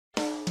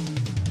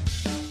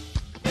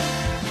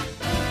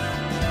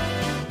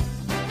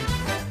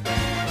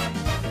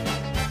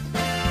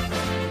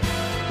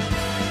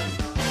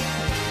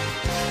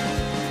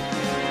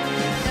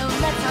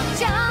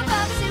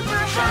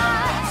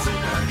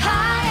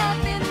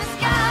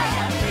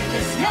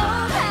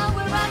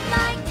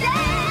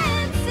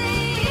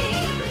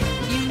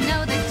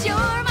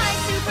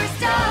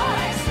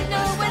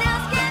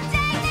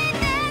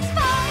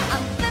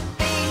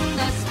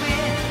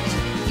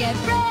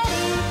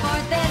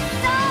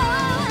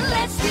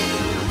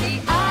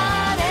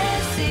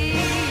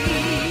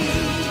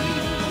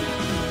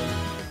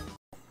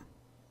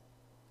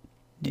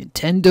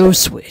Nintendo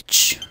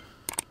Switch.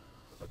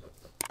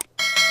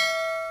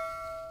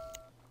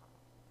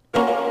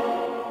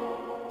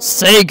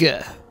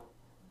 Sega.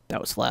 That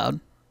was loud.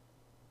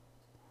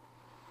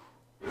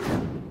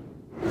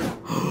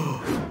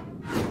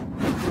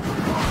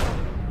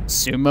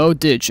 Sumo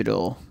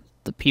Digital.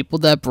 The people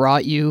that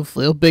brought you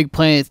Little Big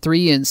Planet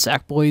 3 and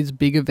Sackboy's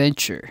Big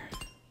Adventure.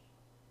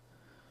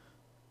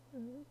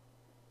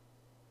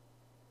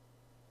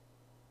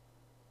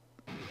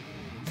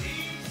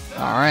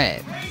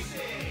 Alright.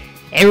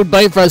 Hey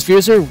everybody,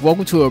 Fries101Reviews here.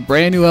 Welcome to a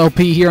brand new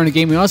LP here on the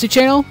TheGamingOdyssey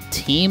channel,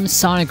 Team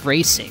Sonic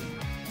Racing.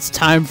 It's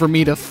time for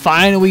me to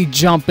finally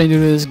jump into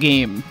this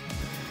game.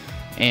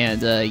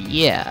 And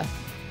yeah,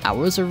 I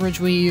was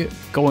originally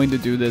going to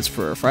do this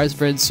for a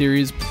Fries101Reviews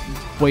series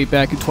way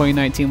back in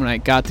 2019 when I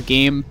got the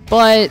game,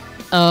 but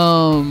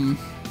I'm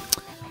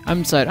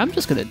decided I'm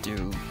just gonna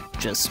do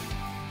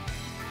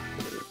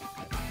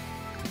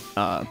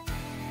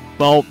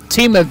well,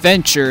 Team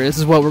Adventure. This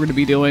is what we're gonna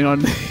be doing on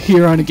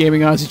here on the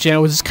TheGamingOdyssey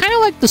channel, which is kind of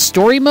like the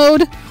story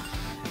mode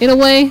in a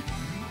way.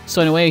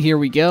 So anyway, here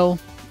we go.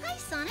 Hi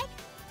Sonic,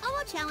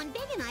 Owo and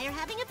Big and I are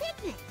having a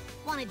picnic.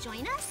 Want to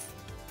join us?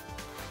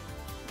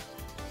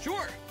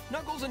 Sure.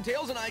 Knuckles and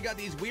Tails and I got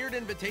these weird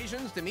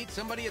invitations to meet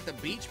somebody at the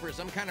beach for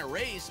some kind of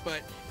race,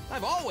 but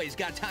I've always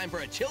got time for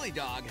a chili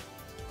dog.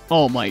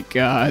 Oh my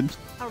god.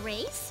 A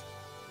race?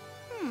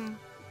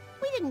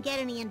 We didn't get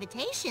any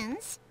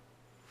invitations.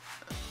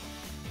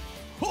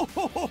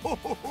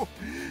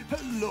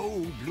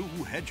 Hello,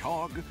 Blue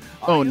Hedgehog.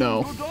 Oh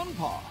no.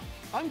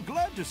 I'm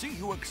glad to see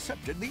you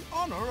accepted the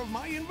honor of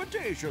my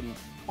invitation.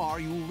 Are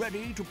you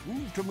ready to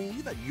prove to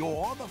me that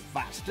you're the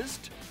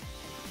fastest?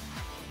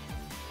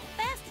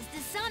 Fastest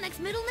is Sonic's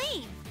middle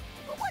name.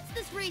 But what's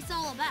this race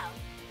all about?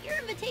 Your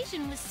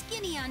invitation was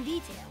skinny on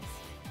details.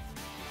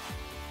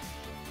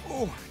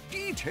 Oh,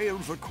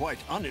 details are quite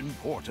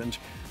unimportant,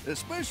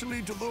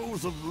 especially to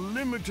those of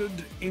limited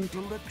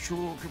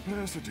intellectual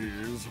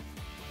capacities.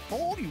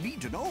 All you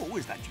need to know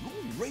is that you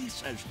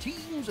race as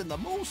teams in the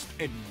most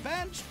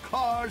advanced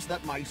cars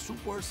that my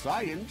super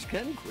science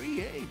can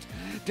create,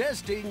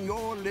 testing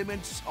your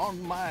limits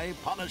on my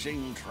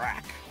punishing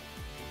track.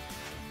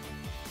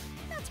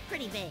 That's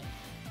pretty vague.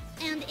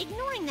 And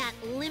ignoring that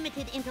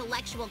limited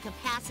intellectual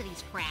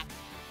capacities crack,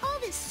 all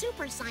this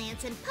super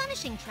science and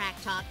punishing track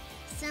talk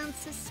sounds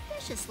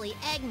suspiciously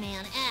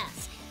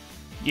Eggman-esque.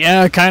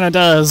 Yeah, it kinda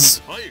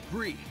does. I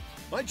agree.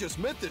 I just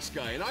met this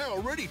guy and I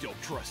already don't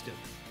trust him.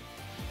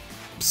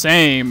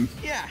 Same.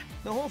 Yeah,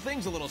 the whole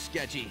thing's a little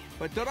sketchy,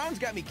 but Doran's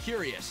got me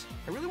curious.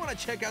 I really want to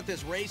check out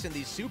this race in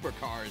these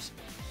supercars.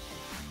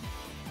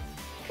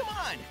 Come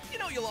on, you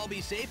know you'll all be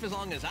safe as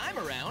long as I'm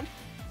around.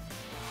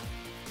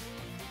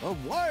 A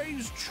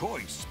wise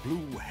choice,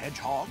 Blue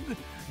Hedgehog.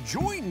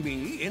 Join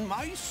me in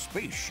my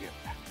spaceship,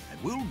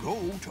 and we'll go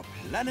to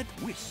Planet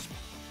Wisp,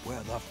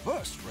 where the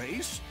first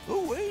race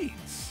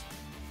awaits.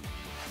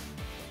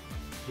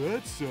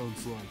 That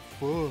sounds like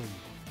fun.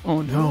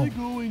 Oh no. Can I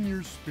go in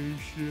your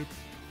spaceship?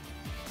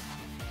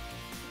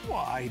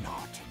 Why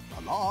not?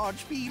 A large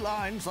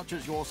feline such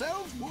as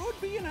yourselves would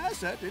be an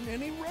asset in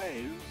any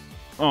race.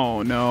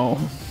 Oh no.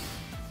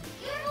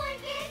 You're going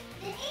big,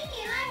 then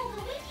Amy and I will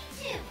go with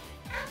you too.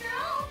 After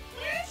all,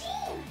 we're a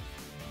team.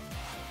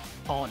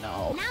 Oh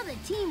no. Now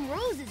that Team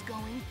Rose is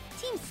going,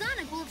 Team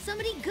Sonic will have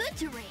somebody good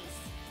to race.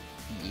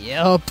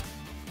 Yep.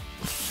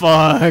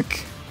 Fuck.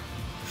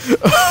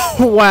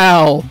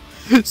 Wow.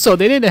 So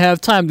they didn't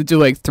have time to do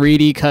like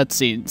 3D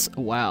cutscenes.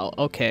 Wow,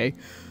 okay.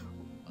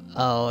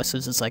 Oh, so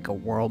this is like a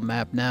world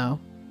map now?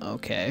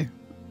 Okay.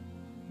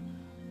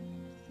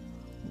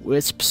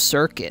 Wisp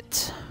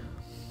Circuit.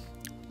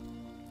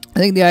 I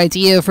think the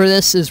idea for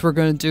this is we're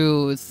gonna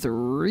do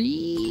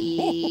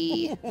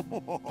three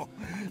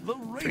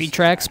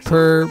tracks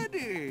per...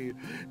 Ready.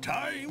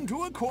 Time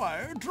to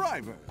acquire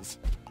drivers.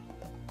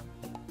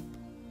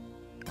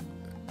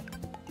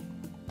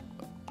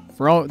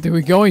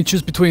 We're going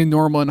choose between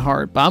normal and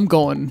hard, but I'm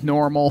going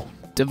normal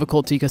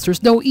difficulty because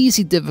there's no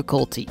easy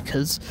difficulty.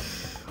 Because,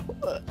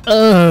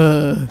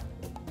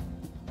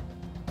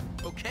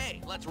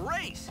 Okay, let's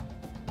race.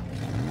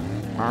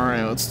 all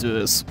right, let's do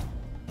this.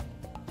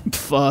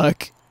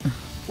 Fuck.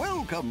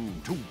 Welcome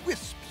to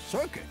Wisp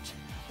Circuit,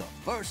 the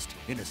first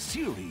in a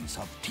series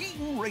of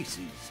team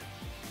races.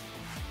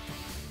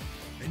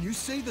 And you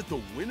say that the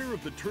winner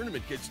of the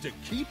tournament gets to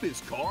keep his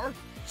car?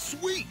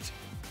 Sweet!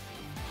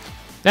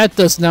 That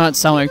does not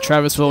sound like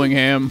Travis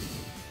Willingham.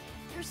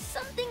 There's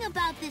something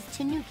about this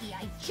Tanuki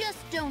I just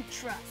don't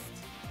trust.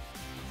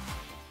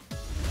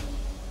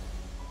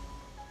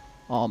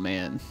 Oh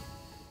man.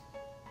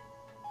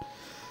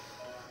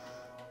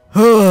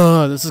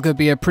 This is gonna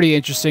be a pretty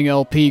interesting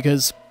LP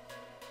because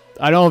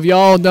I don't know if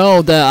y'all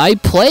know that I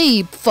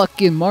play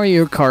fucking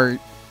Mario Kart.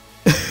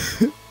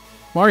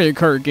 Mario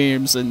Kart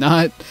games and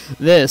not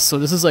this, so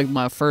this is like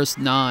my first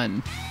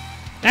non...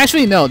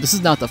 Actually no, this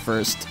is not the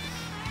first.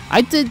 I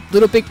did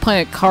Little Big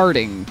Planet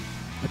karting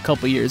a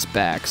couple years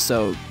back,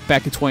 so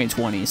back in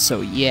 2020,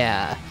 so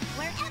yeah.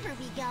 Wherever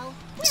we go,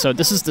 So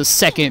this is the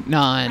second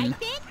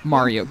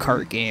non-Mario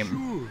Kart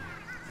game.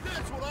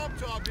 That's what I'm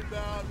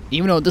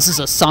Even though this is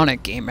a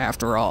Sonic game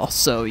after all,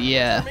 so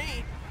yeah.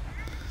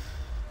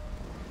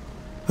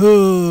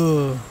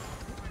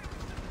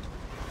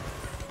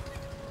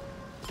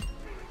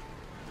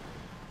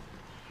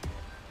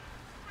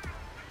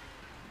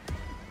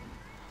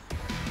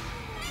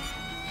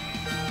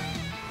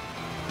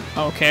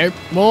 Okay,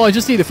 well, I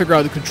just need to figure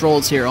out the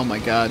controls here, oh my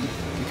god,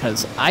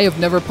 because I have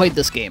never played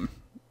this game.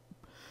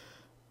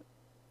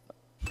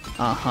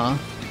 Uh-huh.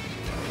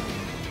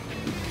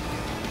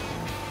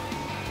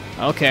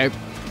 Okay,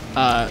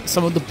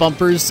 some of the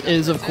bumpers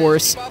is, of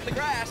course...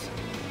 That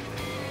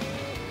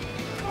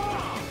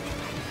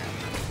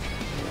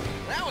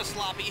was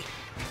sloppy.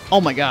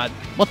 Oh my god,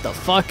 what the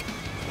fuck?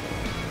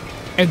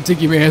 And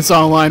Diggy Man's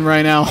online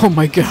right now, oh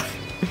my god.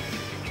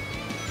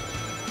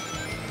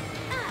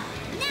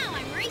 Now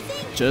I'm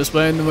racing. Just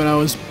when I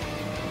was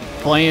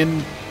playing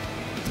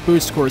the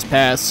Boost Course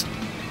Pass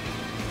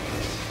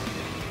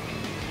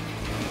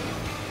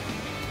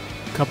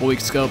a couple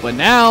weeks ago, but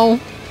now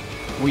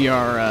we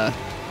are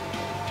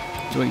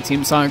doing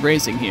Team Sonic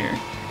Racing here.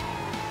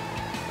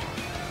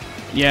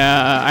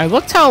 Yeah, I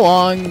looked how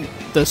long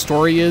the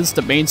story is,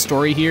 the main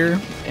story here,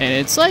 and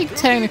it's like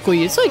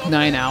technically it's like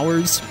 9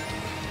 hours.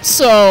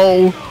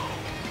 So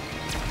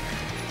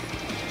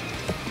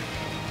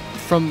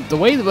from the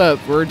way that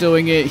we're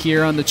doing it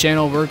here on the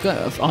channel,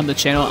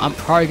 I'm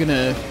probably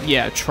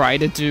gonna try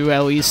to do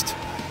at least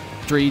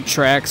 3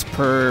 tracks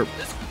per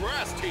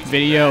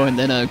video and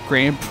then a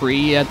Grand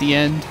Prix at the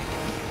end.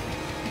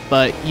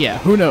 But yeah,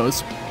 who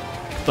knows?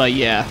 But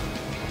yeah.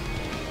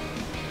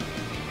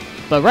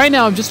 But right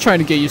now I'm just trying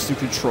to get used to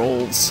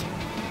controls.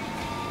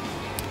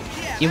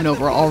 Even though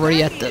we're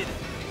already at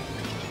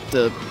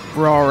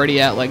we're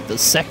already at like the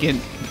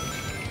second.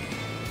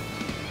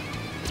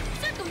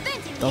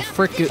 The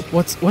frick it,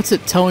 what's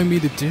it telling me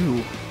to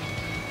do?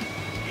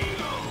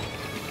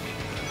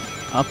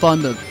 Up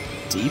on the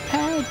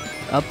D-pad?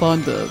 Up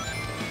on the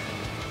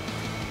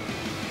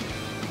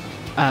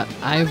I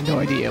have no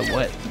idea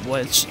what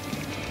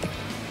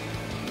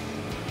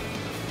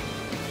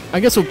I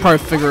guess we'll probably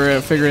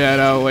figure that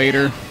out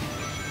later.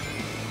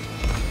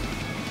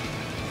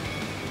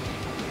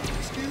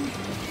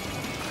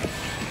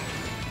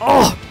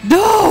 Oh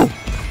no!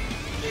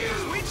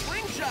 Sweet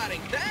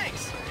slingshotting,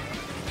 thanks.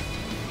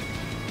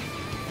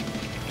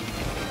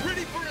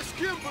 Ready for a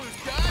skim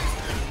boost, guys.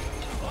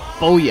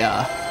 Oh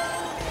yeah!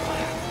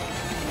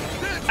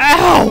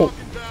 Ow!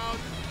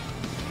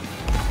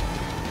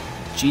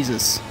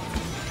 Jesus.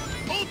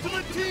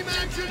 Ultimate team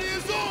action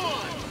is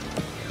on!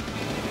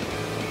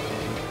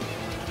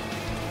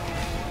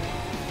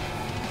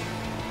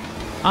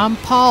 I'm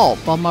Paul,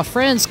 but my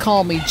friends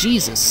call me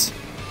Jesus.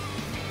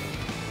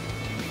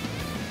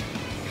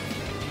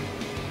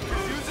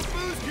 Use a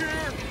boost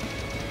here!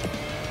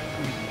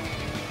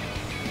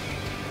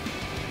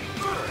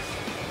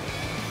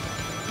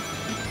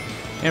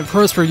 And of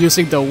course we're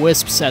using the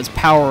Wisps as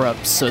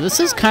power-ups, so this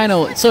is kind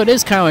of, it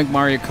is kind of like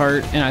Mario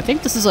Kart, and I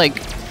think this is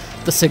like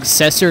the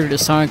successor to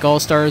Sonic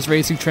All-Stars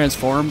Racing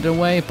Transformed in a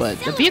way, but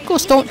the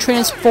vehicles don't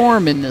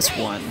transform in this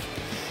one.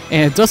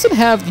 And it doesn't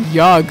have the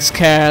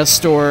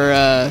Yogscast or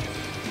a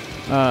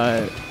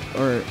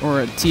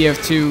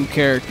TF2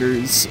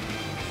 characters.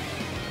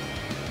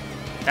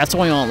 That's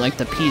only on like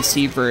the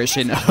PC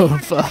version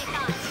of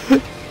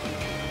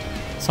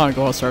Sonic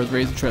All-Stars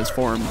Racing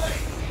Transformed.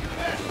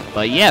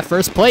 But yeah,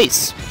 first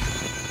place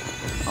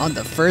on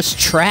the first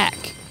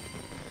track.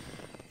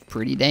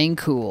 Pretty dang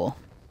cool.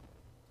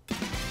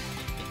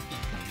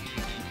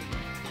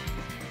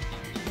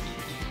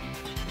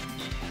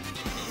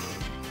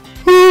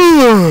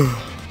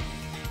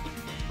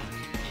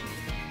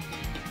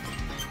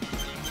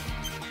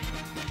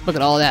 Look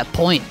at all that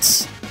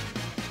points.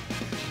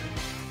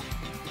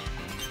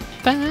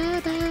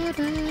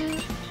 Ba-da-da.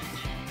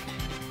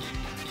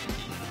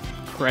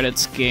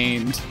 Credits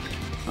gained.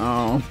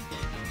 Oh.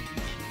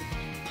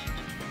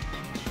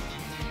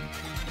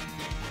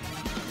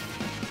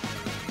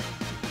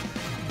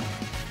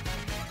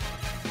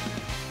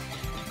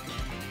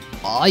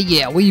 Oh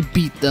yeah, we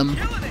beat them.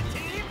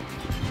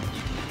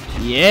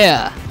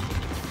 Yeah.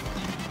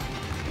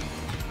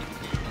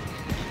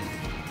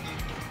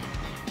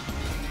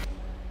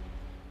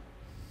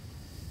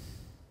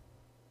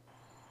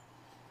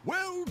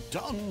 Well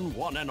done,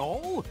 one and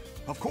all.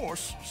 Of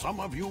course, some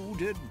of you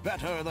did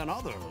better than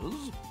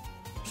others.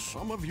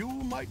 Some of you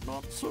might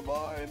not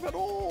survive at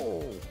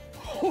all.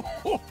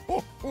 What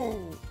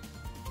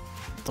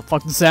the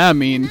fuck does that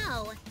mean?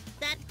 No,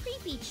 that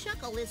creepy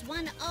chuckle is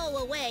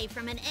 1-0 away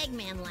from an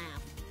Eggman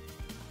laugh.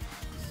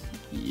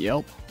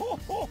 Yep. Ho,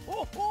 ho,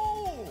 ho,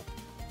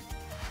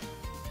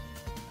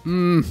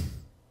 ho.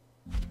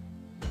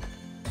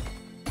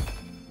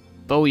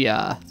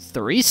 Booyah.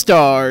 3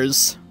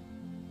 stars.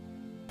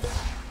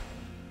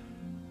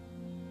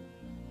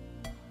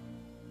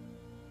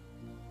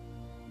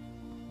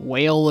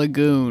 Whale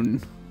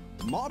Lagoon.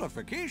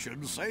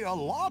 Modifications say a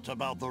lot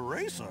about the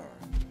racer.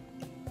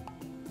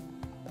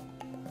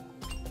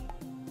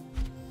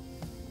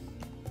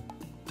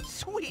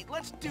 Sweet,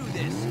 let's do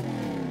this.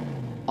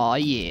 Aw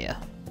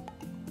yeah.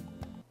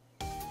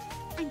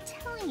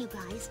 you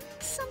guys,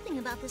 something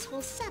about this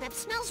whole setup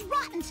smells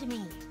rotten to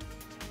me.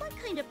 What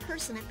kind of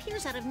person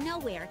appears out of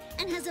nowhere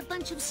and has a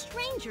bunch of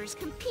strangers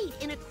compete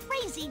in a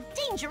crazy,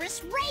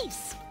 dangerous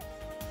race?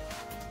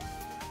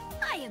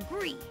 I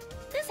agree.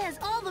 This has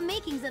all the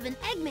makings of an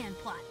Eggman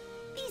plot.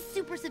 These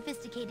super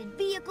sophisticated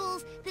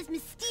vehicles, this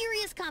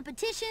mysterious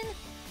competition.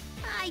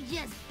 I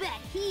just bet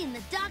he and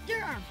the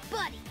doctor are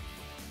buddies.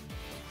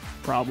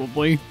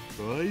 Probably.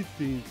 I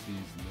think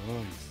he's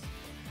nice.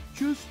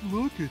 Just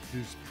look at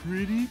this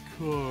pretty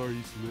car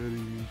he's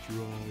letting me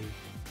drive.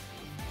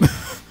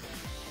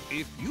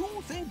 If you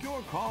think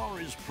your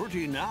car is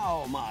pretty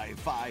now, my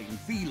fine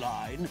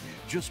feline,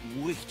 just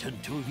wait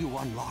until you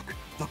unlock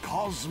the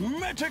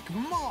cosmetic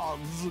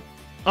mods.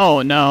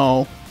 Oh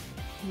no.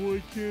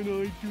 Why can't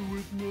I do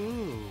it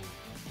now?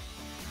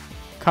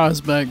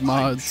 Cosmetic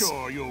mods. I'm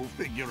sure you'll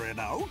figure it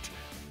out.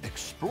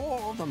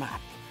 Explore the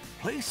map,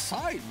 play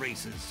side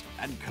races,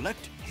 and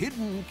collect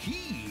hidden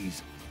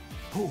keys.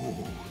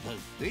 Oh, the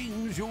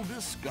things you'll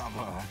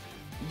discover.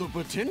 The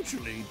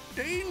potentially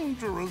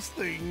dangerous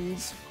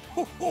things.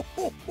 Ho, ho,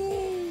 ho,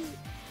 ho.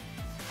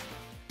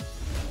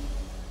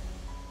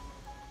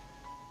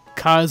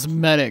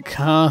 Cosmetic,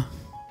 huh?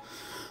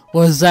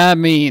 What does that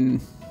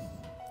mean?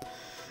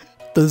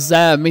 Does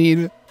that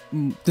mean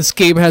this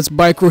game has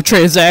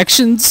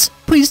microtransactions?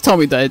 Please tell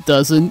me that it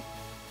doesn't.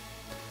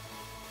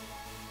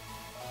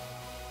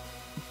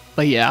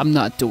 But yeah, I'm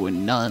not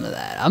doing none of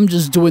that. I'm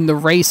just doing the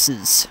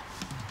races.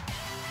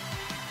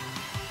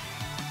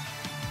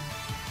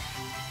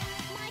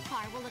 My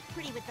car will look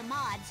pretty with the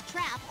mods,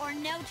 trap or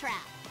no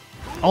trap.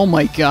 Oh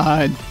my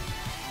god.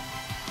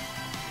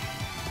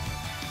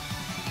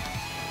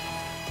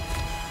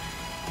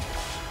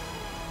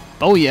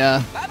 Oh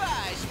yeah.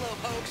 Bye-bye,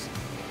 slowpokes.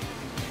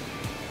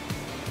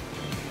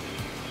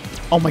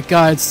 Oh my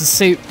god, it's the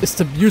same, it's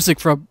the music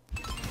from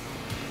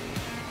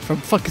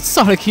fucking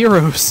Sonic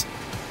Heroes.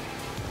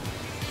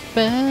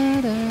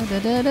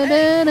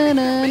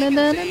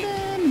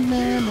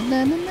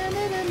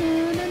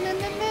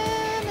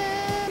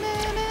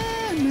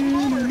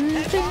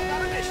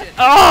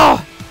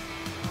 Oh!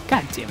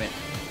 God damn it.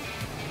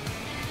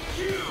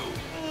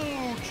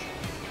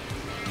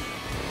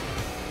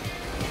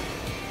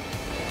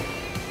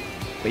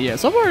 But yeah,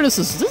 so far this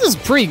is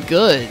pretty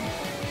good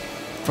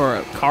for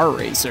a car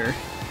racer.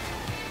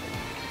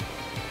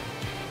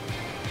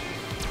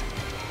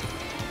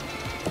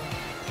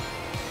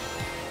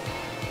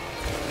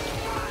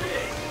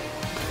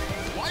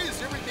 Why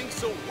is everything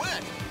so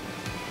wet?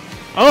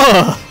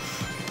 Ugh!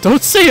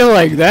 Don't say it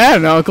like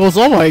that, Knuckles.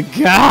 Oh my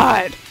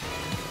god!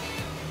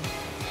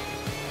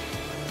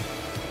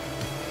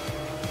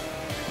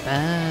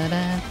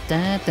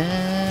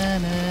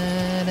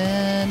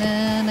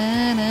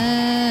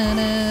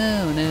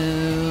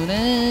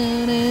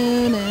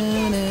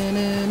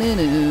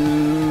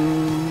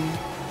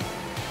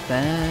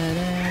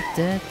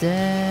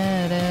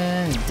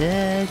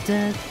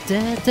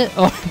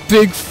 Oh,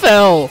 big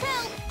fell!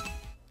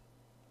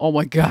 Oh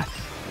my god.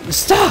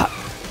 Stop!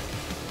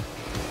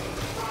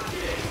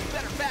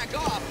 Better back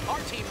off. Our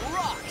team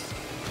rocks.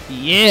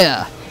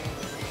 Yeah!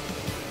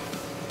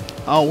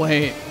 Oh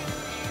wait.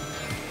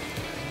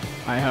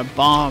 I have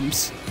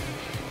bombs.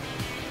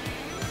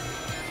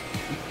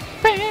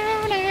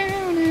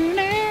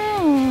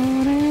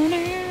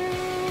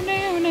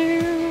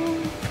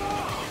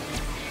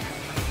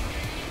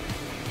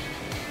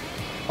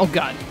 Oh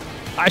god.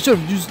 I should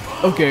have used...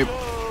 Okay.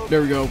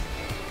 There we go.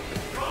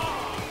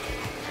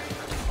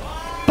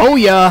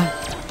 Booyah!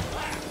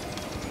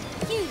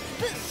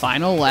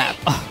 Final lap.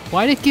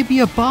 Why did it give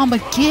me a bomb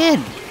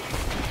again?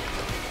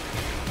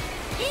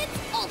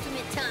 It's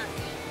ultimate time.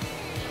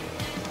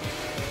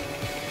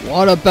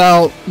 What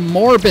about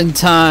Morbin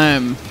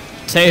time,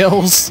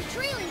 Tails?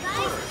 Trailing,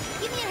 guys.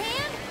 Give me a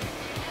hand.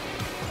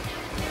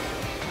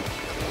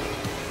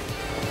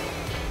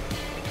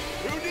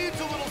 Who needs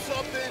a little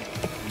something?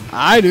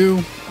 I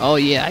do. Oh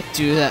yeah, I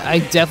do that. I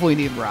definitely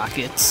need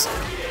rockets.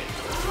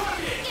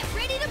 Get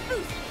ready to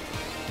boost.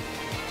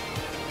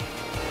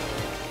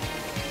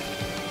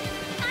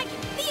 I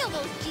can feel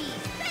those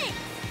G's. Thanks.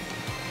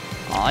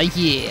 Oh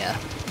yeah.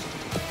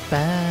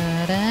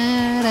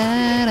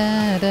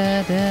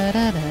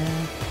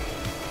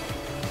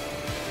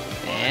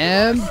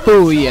 And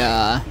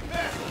booyah.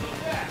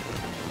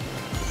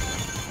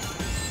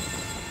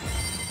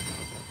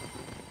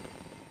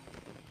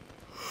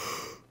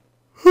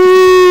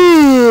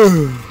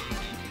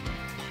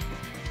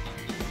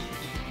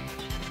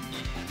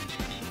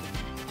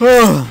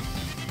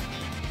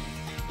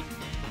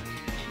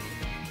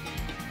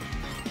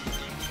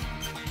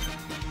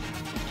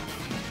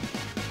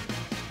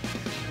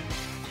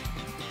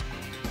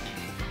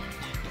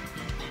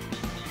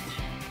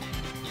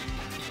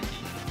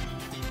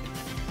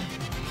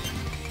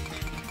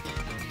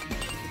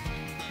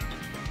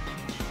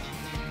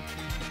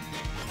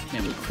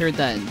 Man, we cleared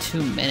that in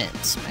 2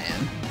 minutes,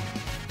 man.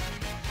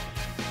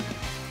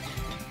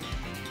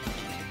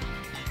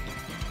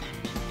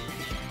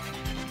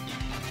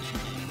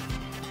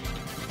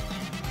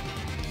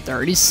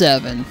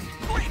 $37.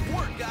 Great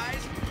work,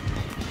 guys.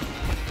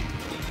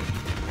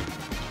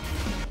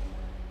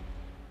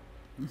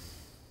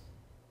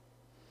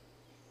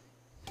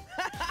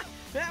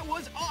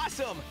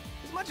 awesome!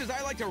 As much as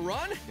I like to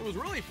run, it was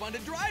really fun to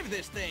drive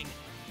this thing.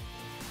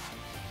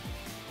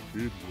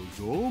 It was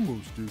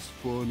almost as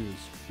fun as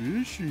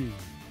fishing.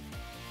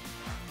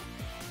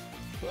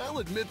 I'll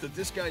admit that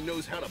this guy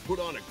knows how to put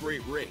on a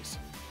great race,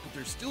 but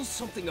there's still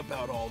something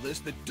about all this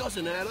that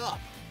doesn't add up.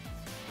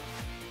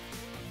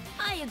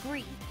 I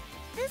agree.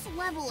 This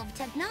level of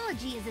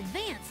technology is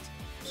advanced,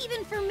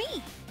 even for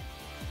me.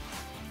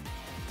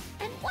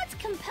 And what's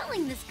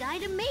compelling this guy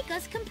to make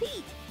us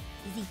compete?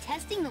 Is he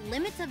testing the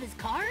limits of his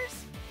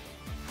cars?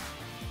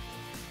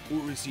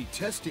 Or is he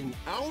testing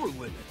our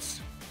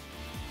limits?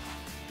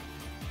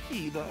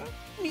 Either,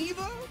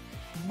 neither,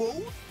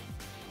 both?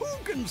 Who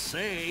can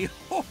say?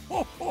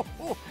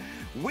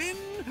 Win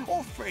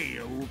or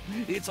fail,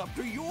 it's up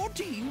to your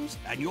teams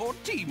and your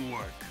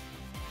teamwork.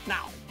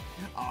 Now,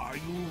 are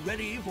you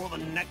ready for the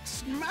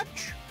next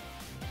match?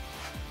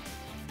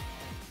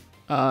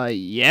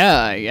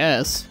 Yeah, I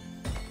guess.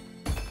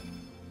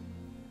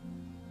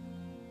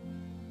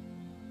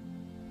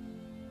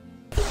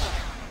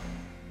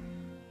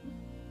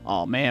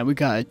 Oh man, we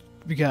got,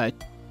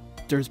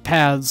 there's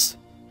paths.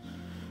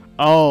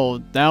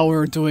 Oh, now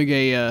we're doing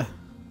a,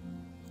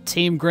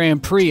 Team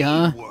Grand Prix,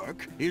 huh?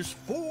 Teamwork is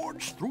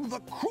forged through the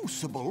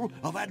crucible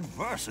of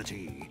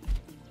adversity.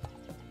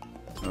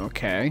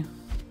 Okay.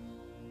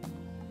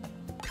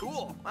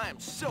 Cool, I am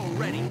so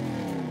ready.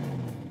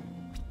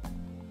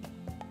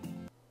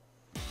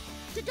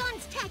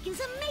 Dodon's tech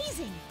is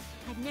amazing.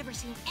 I've never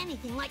seen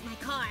anything like my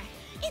car.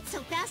 It's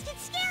so fast,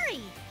 it's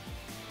scary.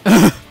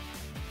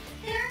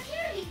 There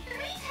appear to be 3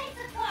 types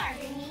of cars,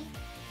 Amy.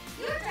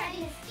 You're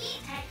driving a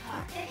speed-type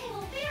car that can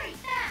go very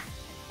fast,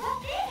 while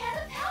Big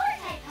has a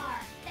power-type car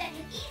that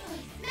can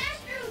easily smash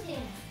through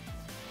things.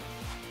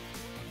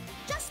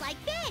 Just like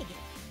Big.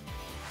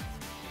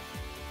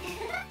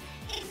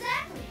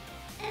 Exactly.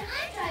 And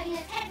I'm driving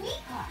a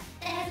technique car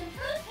that has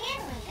improved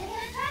handling and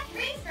can attract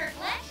rings for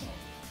collection.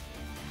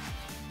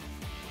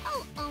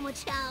 Oh,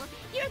 Omocho,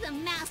 you're the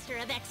master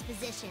of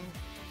exposition.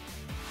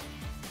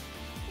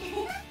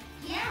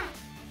 Yeah,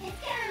 it's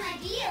kind of my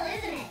deal,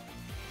 isn't it?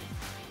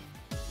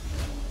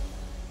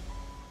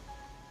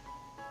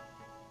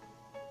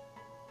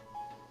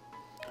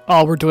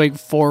 Oh, we're doing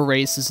 4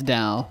 races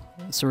now.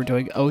 So we're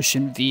doing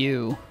Ocean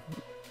View.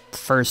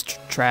 First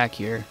track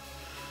here.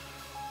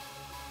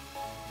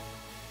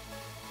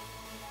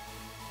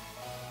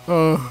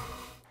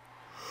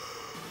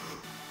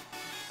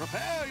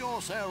 Prepare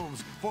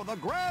yourselves for the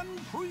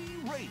Grand Prix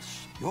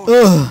race. Your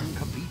team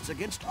competes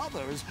against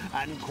others,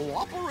 and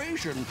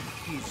cooperation is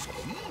key.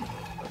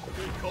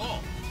 Good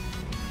call.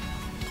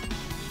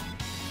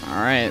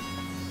 Alright.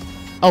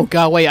 Oh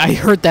god, wait, I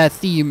heard that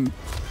theme.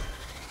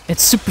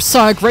 It's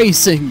Supersonic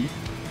Racing!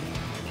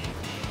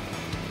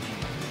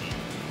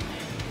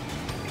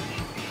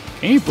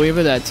 Can you believe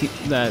it that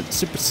that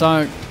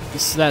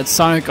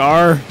Sonic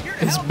R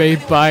is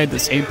made by the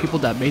same people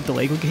that made the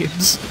Lego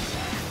games?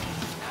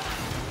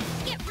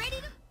 Get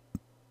ready to...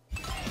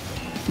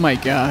 My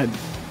god.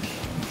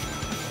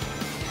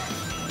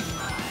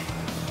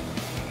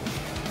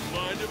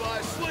 Mind if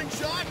I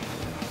slingshot?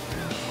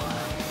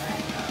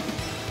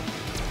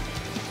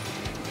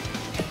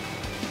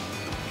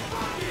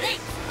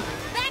 Thanks.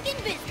 Back in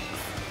business.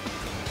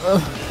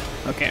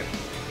 Okay.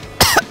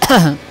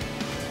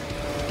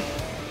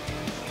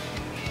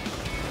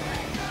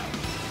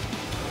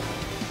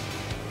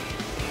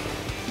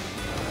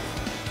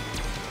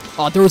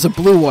 Oh, there was a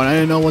blue one. I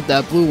didn't know what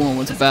that blue one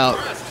was about.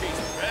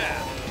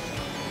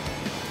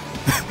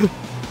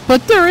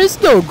 But there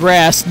is no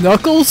grass,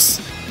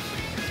 Knuckles!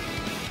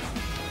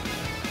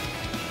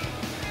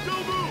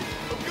 Don't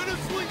move! I'm gonna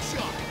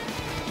slingshot!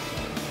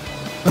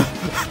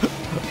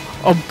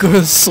 I'm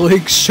gonna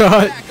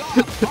slingshot. Back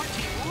off, our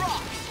team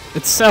rocks.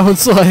 It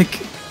sounds like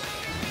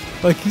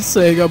he's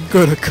saying I'm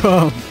gonna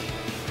come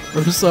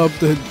or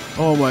something.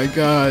 Oh my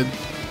god.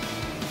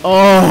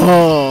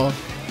 Oh.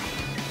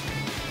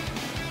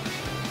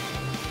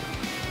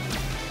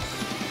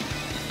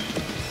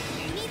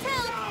 Who needs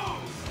help?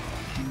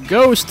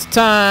 Ghost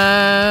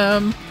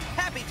time.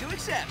 Happy to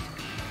accept.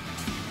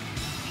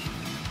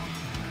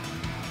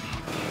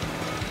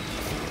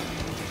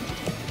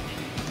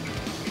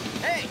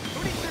 Hey,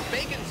 who needs their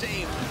bacon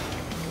saved?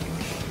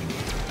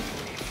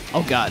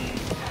 Oh god.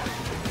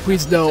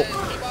 Please no.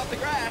 Keep off the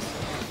grass.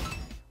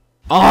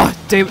 Oh,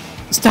 damn it.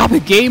 Stop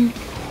it, game.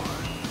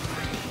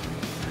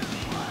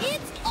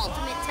 It's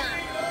ultimate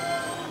time.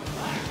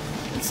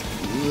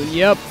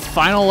 Yep,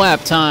 final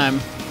lap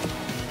time.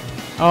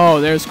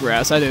 Oh, there's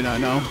grass. I did not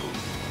know.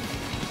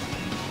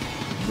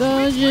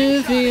 Don't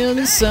you feel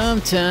this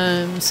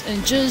sometimes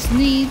and just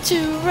need to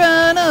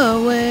run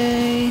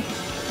away?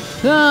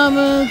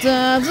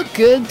 Sometimes are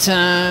good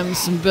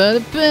times.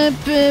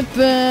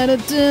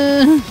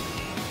 Ba-da-ba-ba-ba-da-da.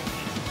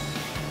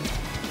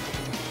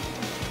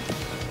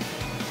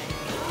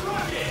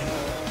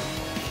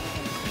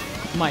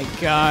 My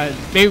god.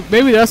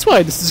 Maybe that's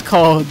why this is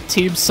called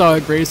Team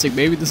Sonic Racing.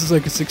 Maybe this is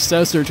like a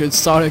successor to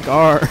Sonic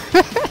R.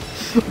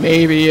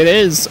 Maybe it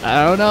is.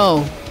 I don't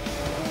know.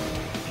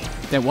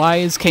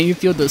 Then can you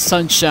feel the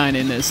sunshine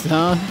in this,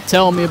 huh?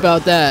 Tell me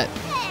about that.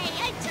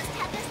 Hey, I just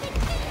had this thing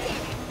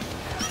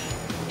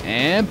painted.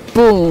 And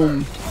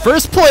boom!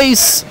 First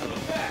place!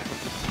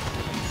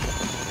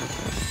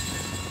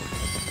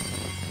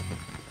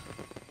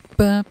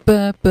 Ba,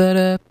 ba, ba,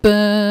 da,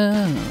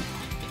 ba.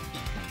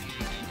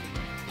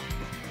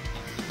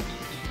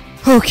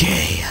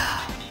 Okay.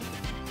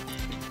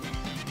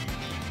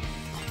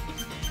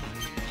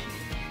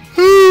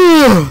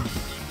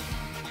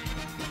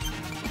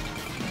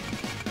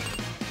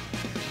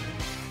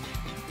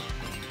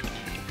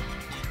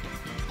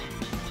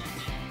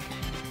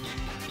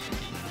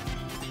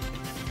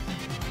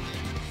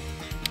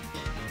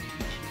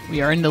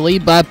 We are in the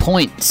lead by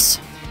points.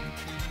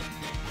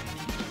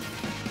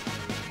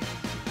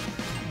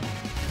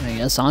 I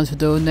guess on to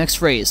the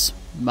next race.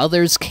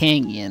 Mother's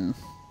Canyon.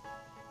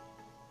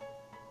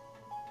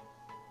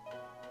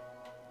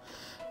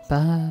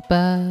 Ba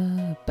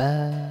ba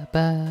ba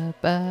ba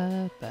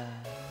ba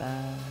ba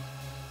ba.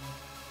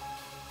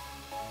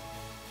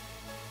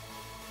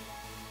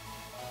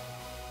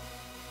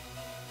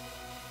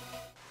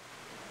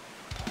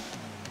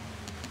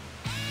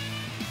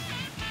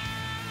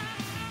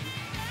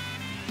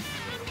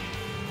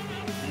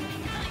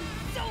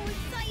 So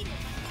excited.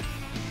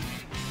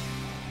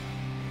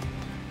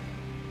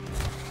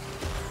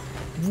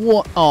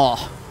 What?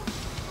 Oh.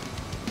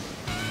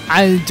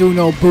 I didn't do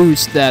no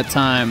boost that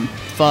time.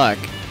 Fuck.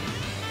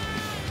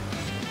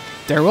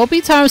 There will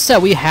be times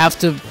that we have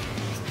to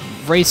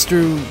race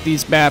through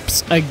these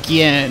maps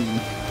again.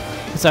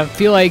 Because I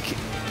feel like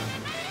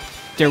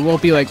there will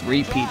be like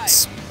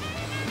repeats.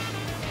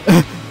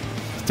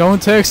 Don't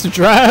text to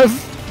drive.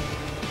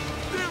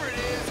 There it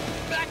is.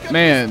 Back up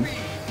Man. to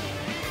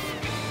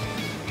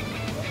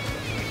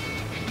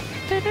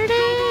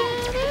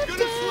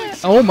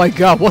speed. Oh my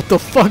god, what the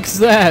fuck's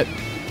that?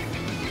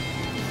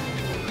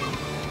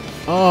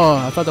 Oh,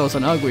 I thought that was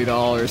an Ugly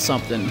Doll or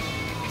something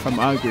from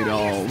Ugly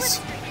Dolls.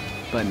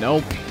 But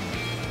nope.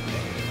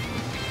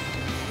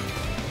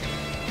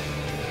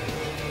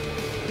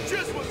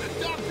 Just what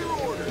the doctor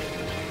ordered.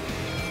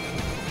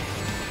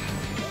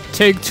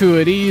 Take two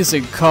at ease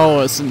and call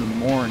us in the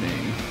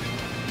morning.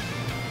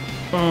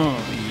 Oh,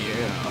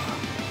 yeah.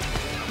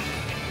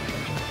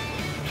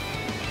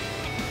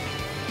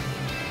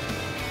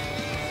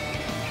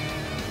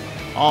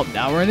 Oh,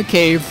 now we're in the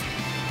cave.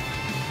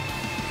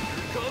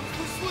 Here comes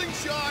the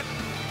slingshot.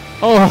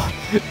 Oh,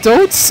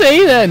 don't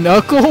say that,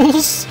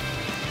 Knuckles!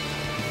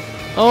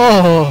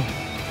 Oh,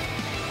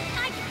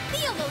 I can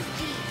feel those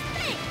G's.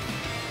 Thanks.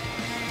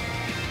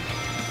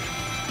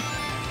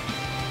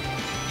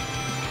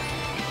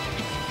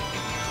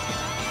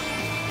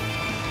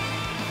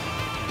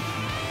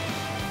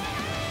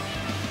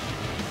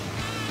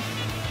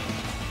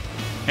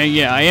 and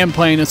yeah, I am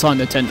playing this on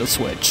Nintendo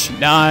Switch,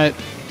 not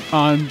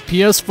on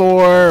PS4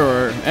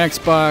 or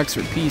Xbox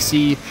or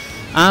PC.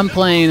 I'm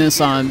playing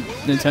this on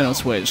Nintendo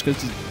Switch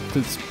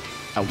because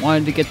I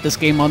wanted to get this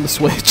game on the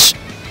Switch.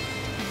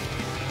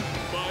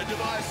 My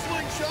device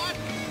slingshot.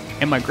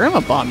 And my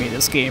grandma bought me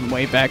this game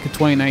way back in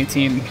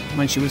 2019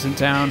 when she was in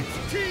town.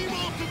 Team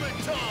Ultimate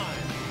time.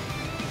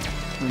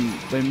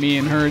 When me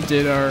and her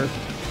did our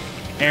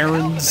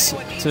errands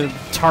to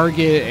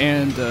Target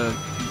and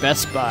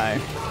Best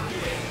Buy.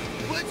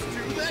 Let's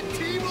do that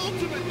Team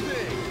Ultimate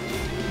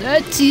thing.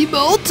 That Team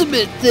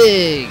Ultimate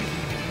thing!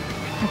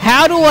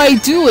 How do I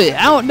do it?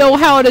 I don't know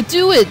how to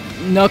do it,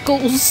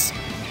 Knuckles.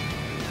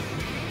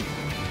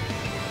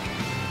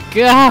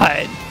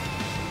 God.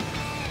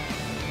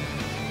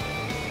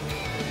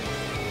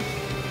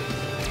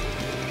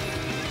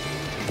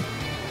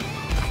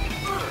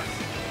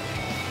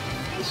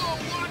 Whoa,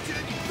 watch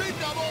it. They've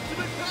got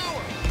ultimate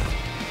power.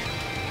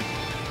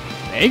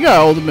 They got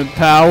ultimate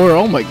power,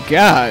 oh my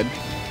god.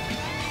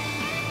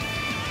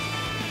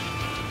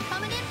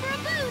 Coming in for a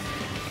boost.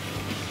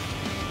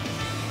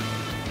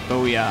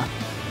 Oh yeah.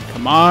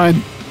 Come on.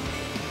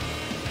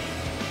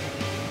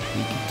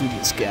 We can do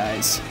this,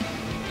 guys.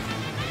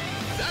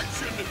 That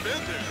shouldn't have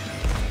been there.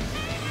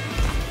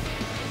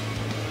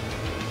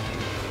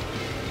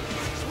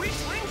 Sweet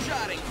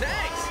slingshotting,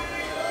 thanks.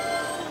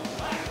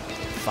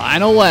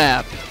 Final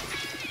lap.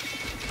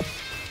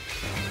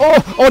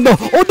 Oh! Oh no!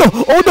 Oh no!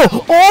 Oh no!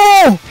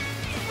 Oh!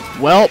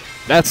 Well,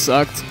 that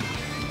sucked.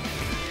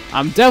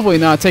 I'm definitely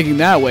not taking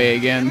that way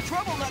again.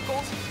 Trouble,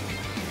 Knuckles.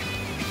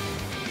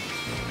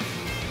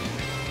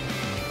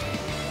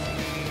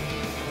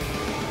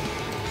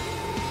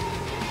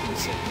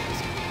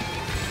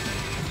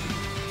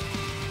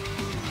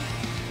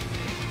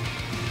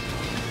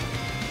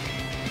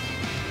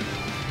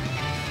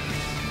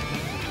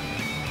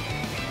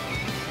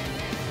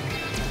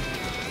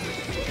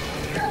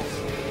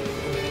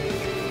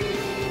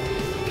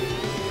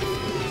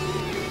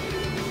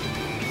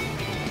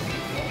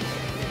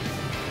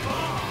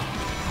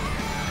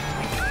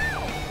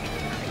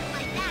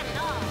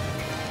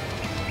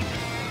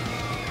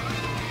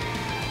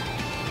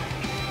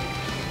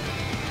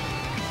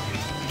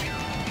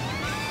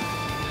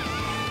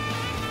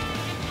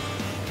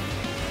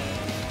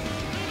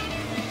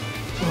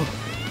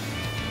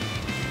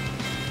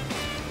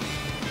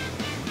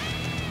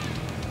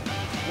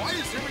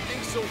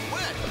 so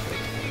wet.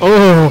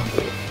 Oh,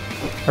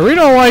 I really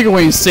don't like it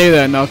when you say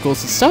that,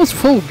 Knuckles. It sounds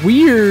so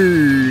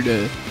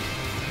weird.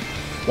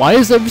 Why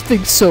is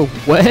everything so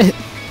wet?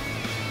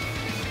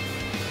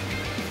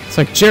 It's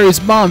like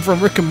Jerry's mom from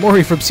Rick and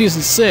Morty from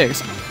season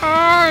 6.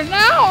 Oh,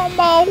 now I'm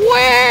all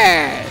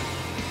wet.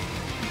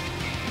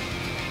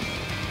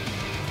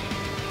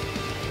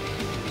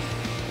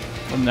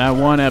 From that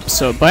one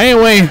episode. But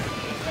anyway,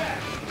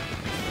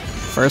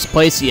 first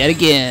place yet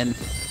again.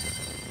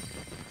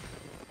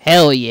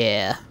 Hell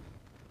yeah.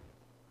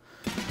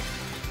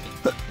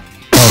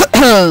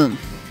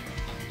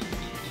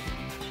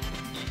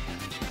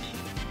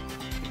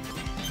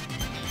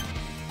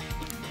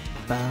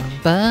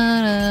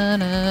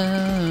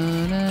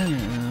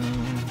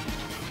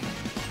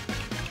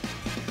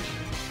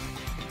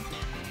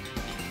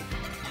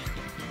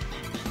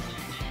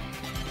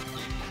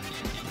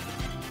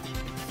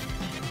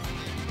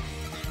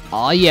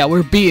 Oh yeah,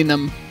 we're beating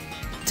them.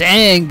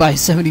 Dang, by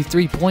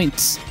 73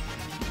 points.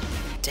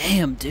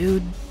 Damn,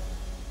 dude.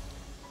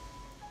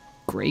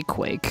 Great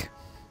Quake.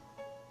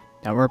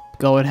 Now we're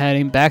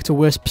heading back to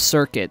Wisp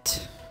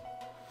Circuit.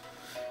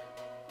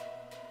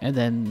 And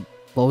then,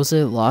 what was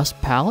it?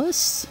 Lost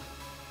Palace?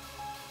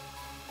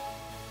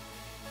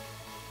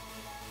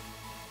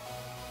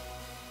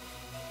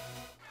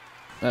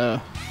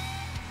 Look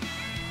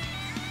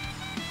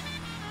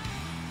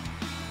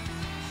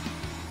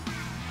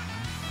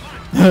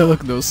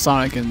at those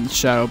Sonic and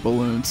Shadow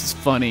balloons. It's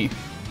funny.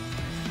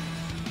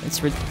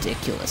 It's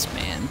ridiculous,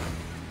 man.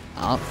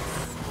 Oh.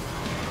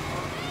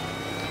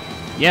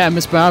 Yeah, I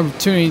missed my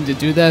opportunity to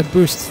do that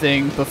boost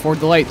thing before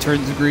the light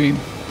turns green.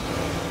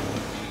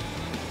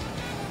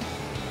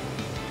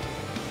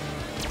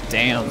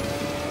 Damn.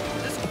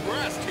 This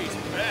grass tastes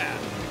bad.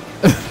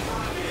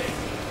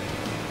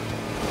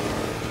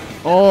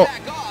 Oh.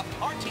 Back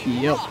off. Our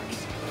team Yep.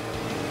 rocks.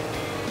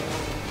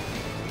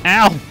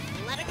 Ow.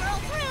 Let a girl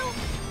through.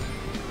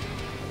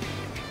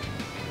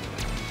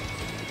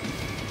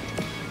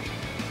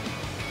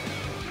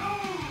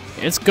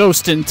 It's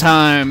ghosting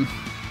time.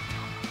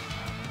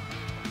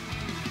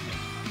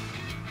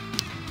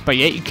 But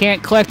yet you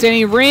can't collect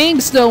any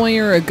rings though when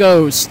you're a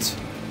ghost.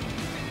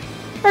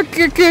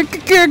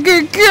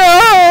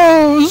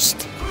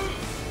 Ghost!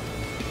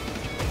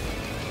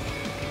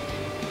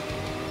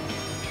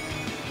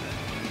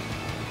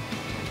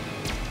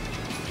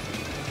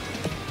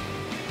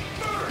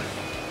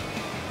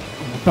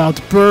 I'm about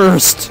to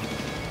burst.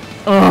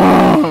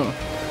 Ugh.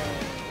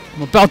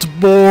 I'm about to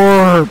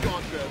borb.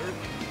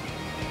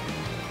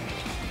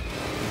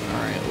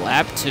 Alright,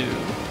 lap 2.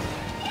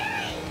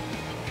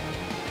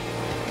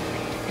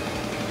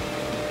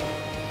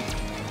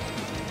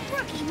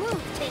 Rookie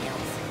move,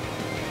 Tails.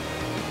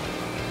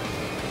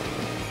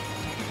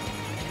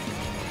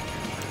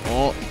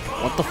 Oh,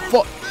 what the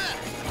fuck?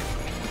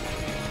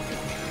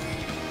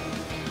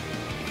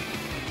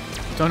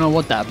 Don't know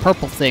what that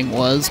purple thing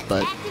was,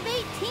 but...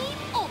 Activate Team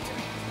Ultimate.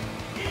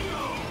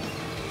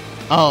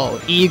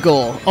 Oh,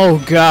 Eagle. Oh,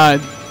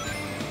 God.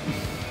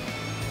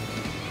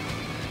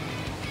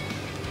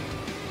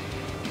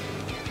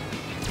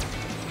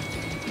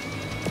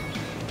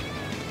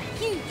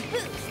 Huge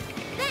boost.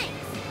 Thanks.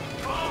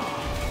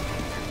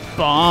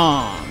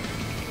 Bomb.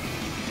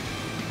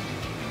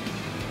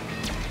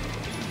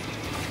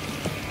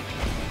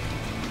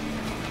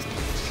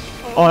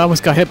 Oh, I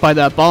almost got hit by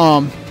that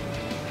bomb.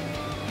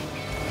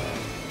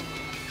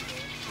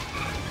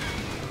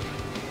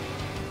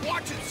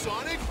 Watch it,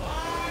 Sonic.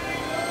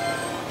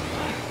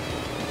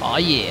 Oh,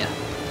 yeah.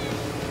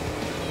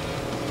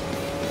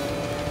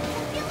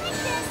 You like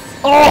this?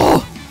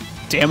 Oh!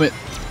 Damn it.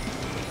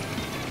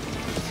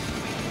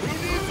 Who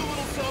needs a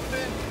little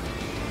something?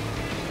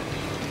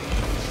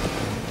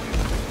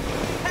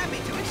 Happy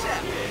to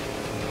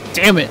accept.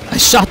 Damn it. I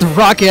shot the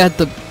rocket at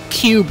the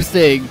cube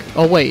thing.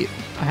 Oh, wait.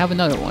 I have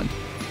another one.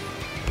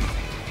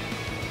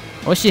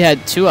 I wish you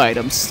had 2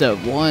 items instead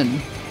of 1.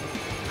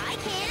 I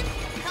can.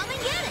 Come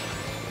and get it.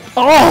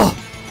 Oh!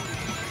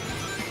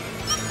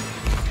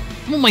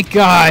 Oh my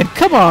god,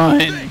 come on!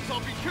 Thanks, I'll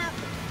be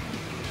careful.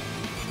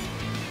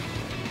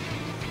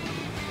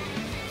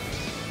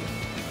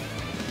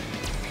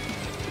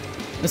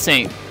 This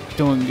ain't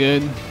doing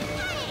good. Hey,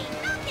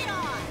 knock it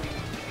off.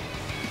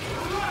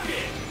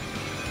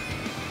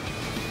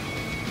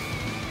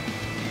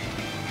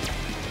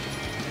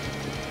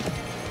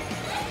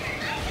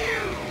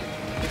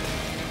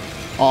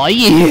 Oh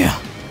yeah!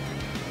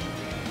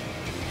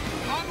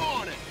 I'm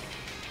on it.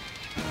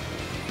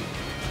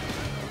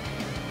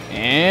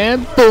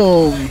 And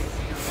boom!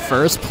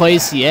 First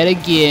place yet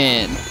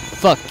again.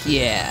 Fuck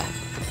yeah.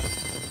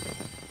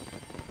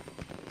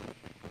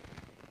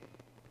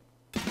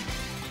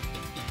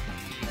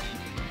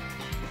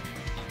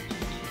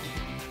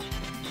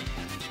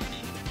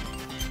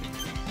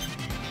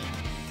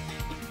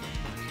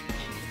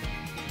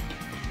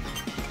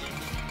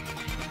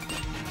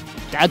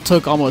 That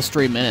took almost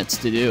 3 minutes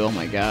to do, oh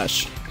my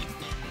gosh.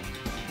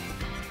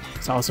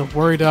 So I was so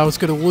worried I was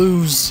gonna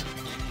lose.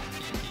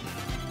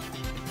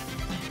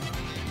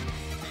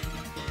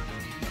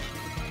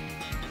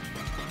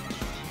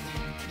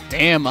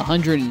 Damn,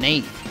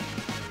 108.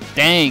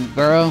 Dang,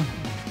 bro.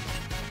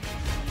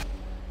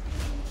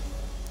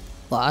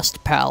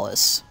 Lost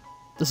Palace.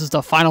 This is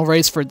the final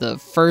race for the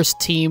first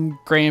team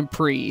Grand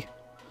Prix.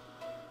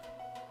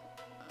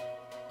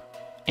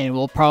 And it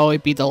will probably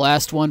be the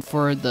last one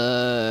for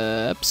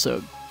the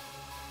episode.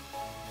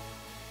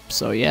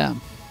 So, yeah.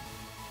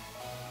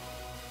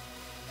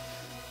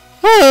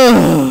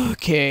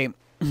 Okay.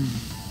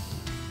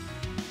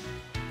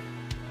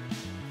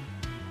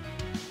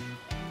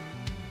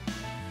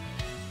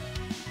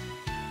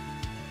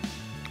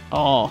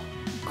 Oh,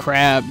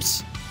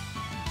 crabs.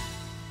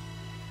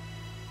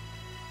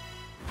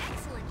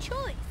 Excellent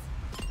choice.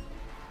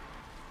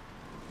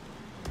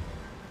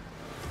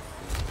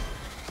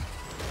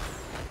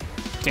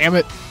 Damn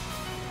it.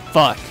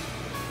 Fuck.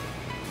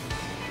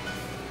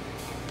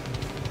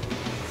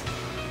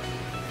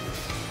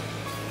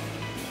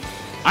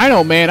 I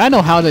know, man. I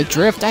know how to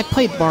drift. I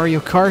played Mario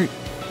Kart.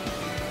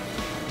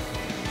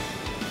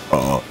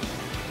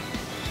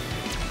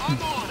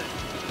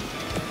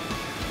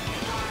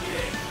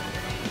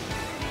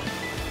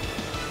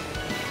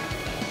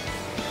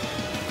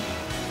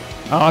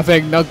 Oh, I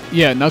think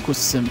Knuckles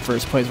is in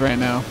first place right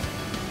now.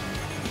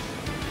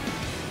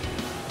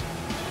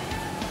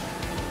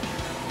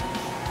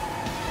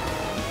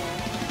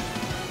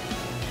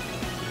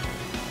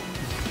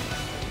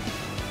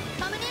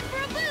 Coming in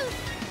for a boost.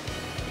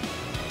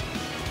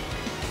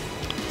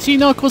 See,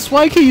 Knuckles,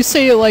 why can't you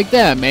say it like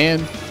that, man?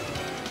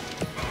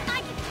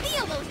 I can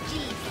feel those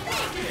G's.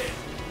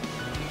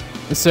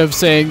 Thanks. Instead of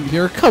saying,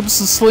 here comes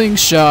the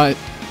slingshot.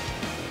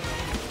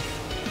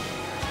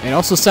 It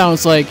also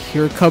sounds like,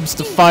 here comes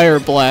the fire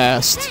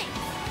blast. Thanks.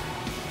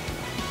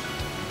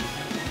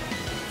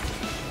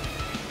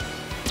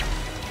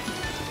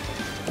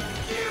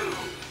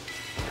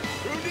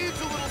 Who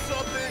needs a little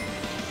something?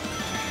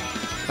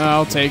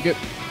 I'll take it.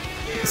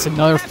 It's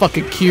another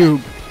fucking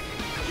cube.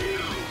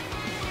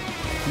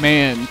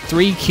 Man,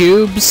 3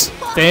 cubes?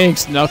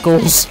 Thanks,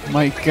 Knuckles.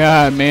 My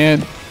god, man.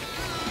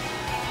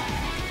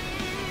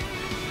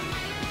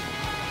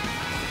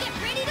 Get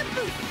ready to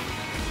boost.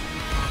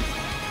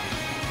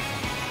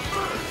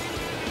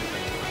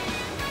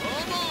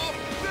 I'm off.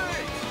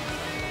 Thanks.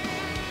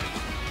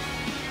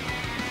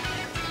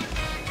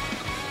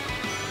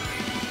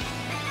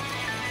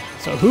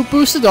 So who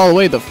boosted all the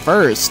way the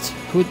first?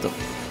 Who the...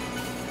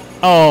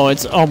 Oh,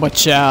 it's Oma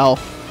Chow.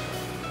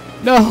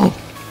 No!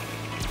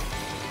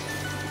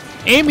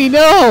 Amy, no!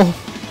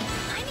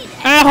 I need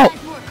to Ow!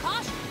 exercise more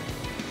caution.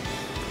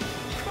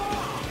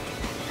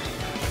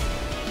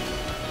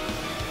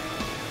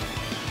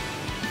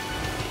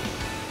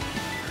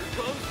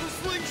 Here comes the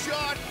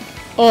slingshot.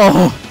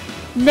 Oh!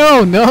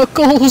 No,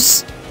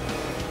 Knuckles!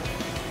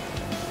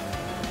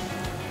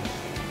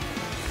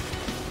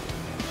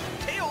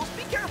 Tails,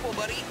 be careful,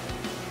 buddy.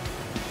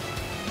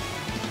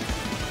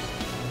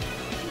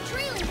 I'm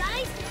trailing,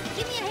 guys.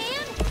 Give me a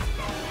hand.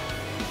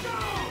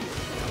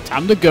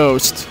 Time to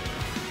ghost.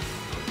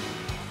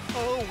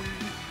 Oh,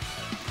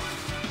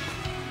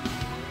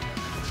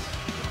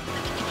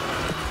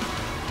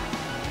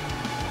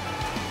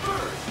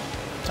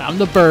 Time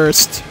to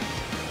burst.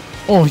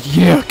 Oh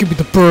yeah, give me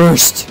the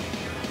burst.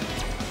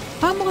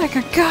 I'm like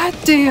a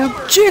goddamn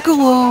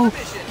gigolo,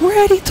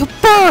 ready to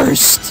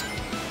burst.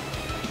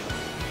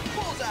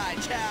 bullseye,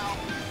 Chow.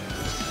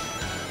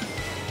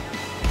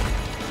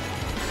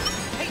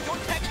 Hey,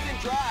 don't text and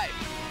drive.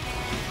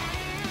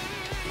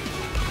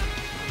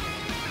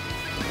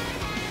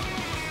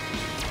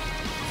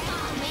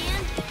 Oh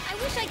man, I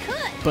wish I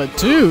could. But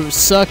do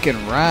suck and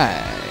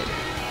ride.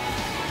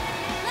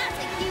 That's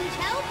a huge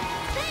help.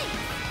 Thanks.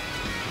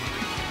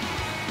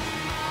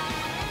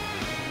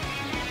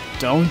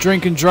 Don't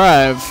drink and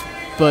drive,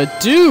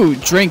 but do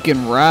drink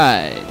and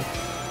ride.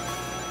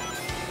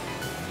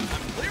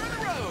 Clear the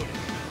road.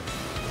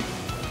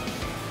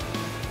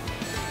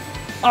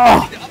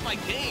 Oh, To up my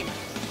game.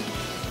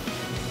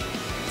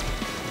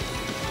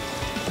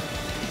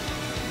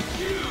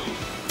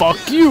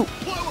 fuck you.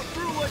 Plowing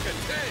through like a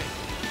tank.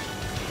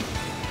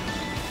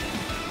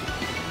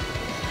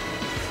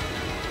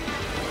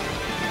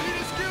 Need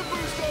a skill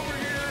boost over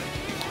here.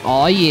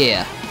 Oh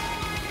yeah.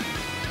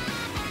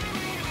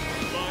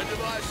 Mind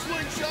if I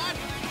slingshot?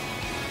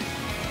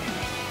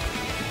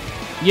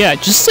 Yeah,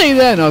 just say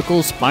that,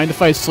 Knuckles. Mind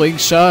if I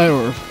slingshot,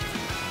 or...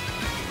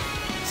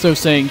 So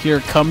saying,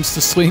 here comes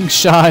the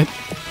slingshot.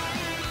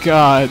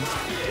 God.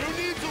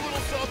 Who needs a little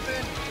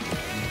something?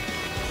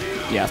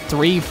 Yeah,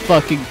 3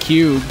 fucking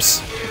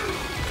cubes.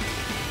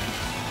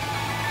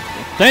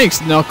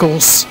 Thanks,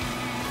 Knuckles.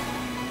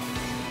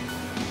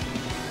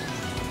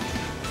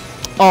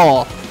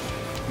 Oh.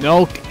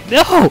 No.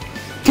 No!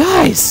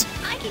 Guys!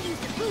 I can use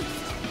the boost.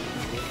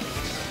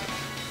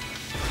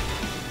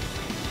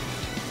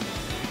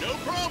 No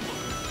problem.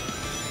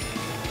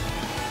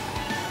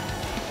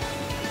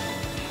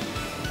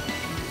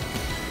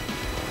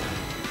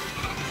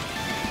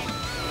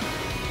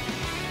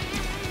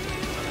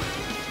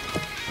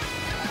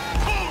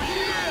 Oh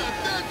yeah,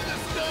 that's the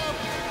stuff.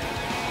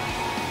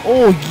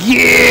 Oh,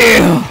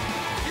 yeah!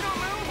 You don't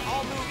move,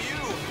 I'll move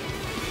you.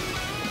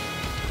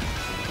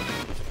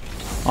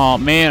 Oh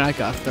man, I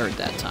got third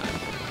that time.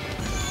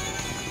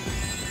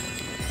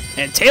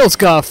 And Tails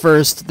got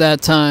first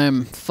that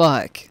time.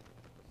 Fuck.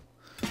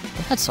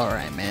 But that's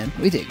alright, man.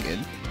 We did good.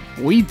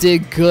 We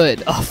did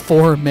good.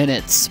 4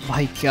 minutes.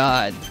 My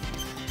god.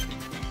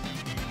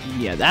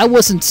 Yeah, that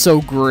wasn't so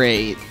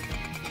great.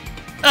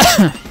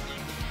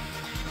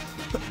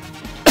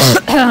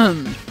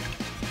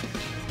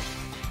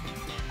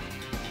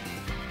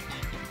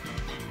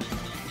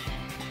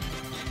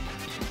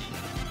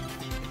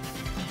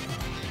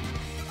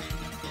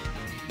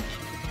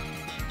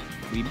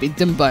 We beat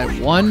them by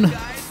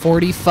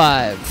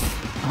 145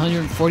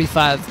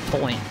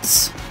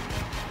 points.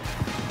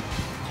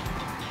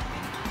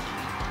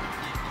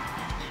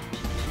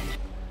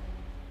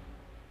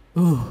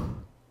 Ooh.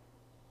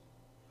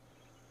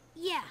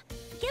 Yeah,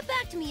 get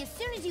back to me as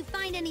soon as you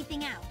find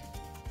anything out.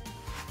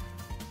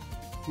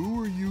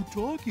 Who are you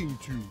talking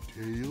to,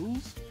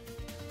 Tails?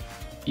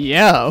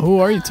 Yeah, who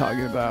are you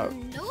talking about?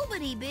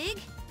 Nobody, Big.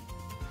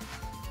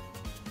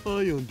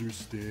 I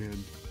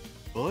understand.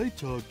 I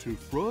talk to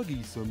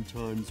Froggy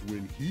sometimes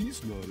when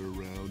he's not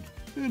around,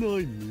 and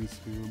I miss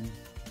him.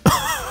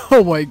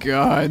 Oh my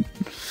god.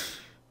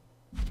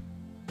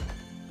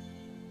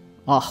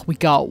 Oh, we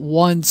got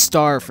 1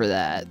 star for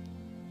that.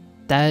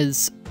 That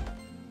is...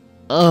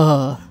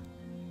 But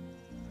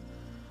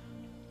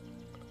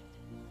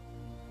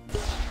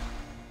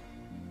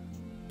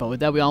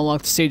with that, we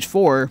unlocked stage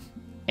 4.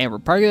 And we're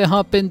probably gonna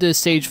hop into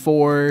stage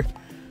 4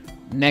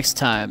 next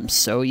time.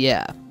 So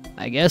yeah,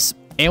 I guess...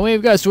 Anyway, if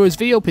you guys enjoyed this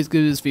video, please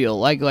give this video a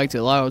like to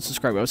allow us to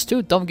subscribe to us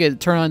too. Don't forget to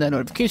turn on that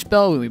notification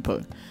bell when we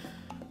put...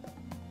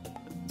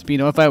 to be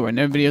notified when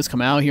new videos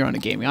come out here on the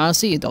Gaming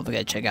Odyssey, and don't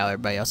forget to check out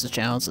everybody else's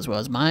channels as well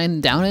as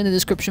mine down in the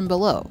description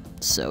below.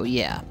 So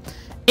yeah.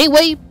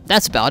 Anyway,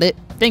 that's about it.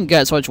 Thank you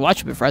guys so much for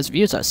watching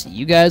Fries101Reviews. I'll see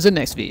you guys in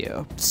the next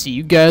video. See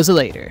you guys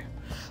later.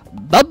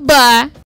 Bye bye.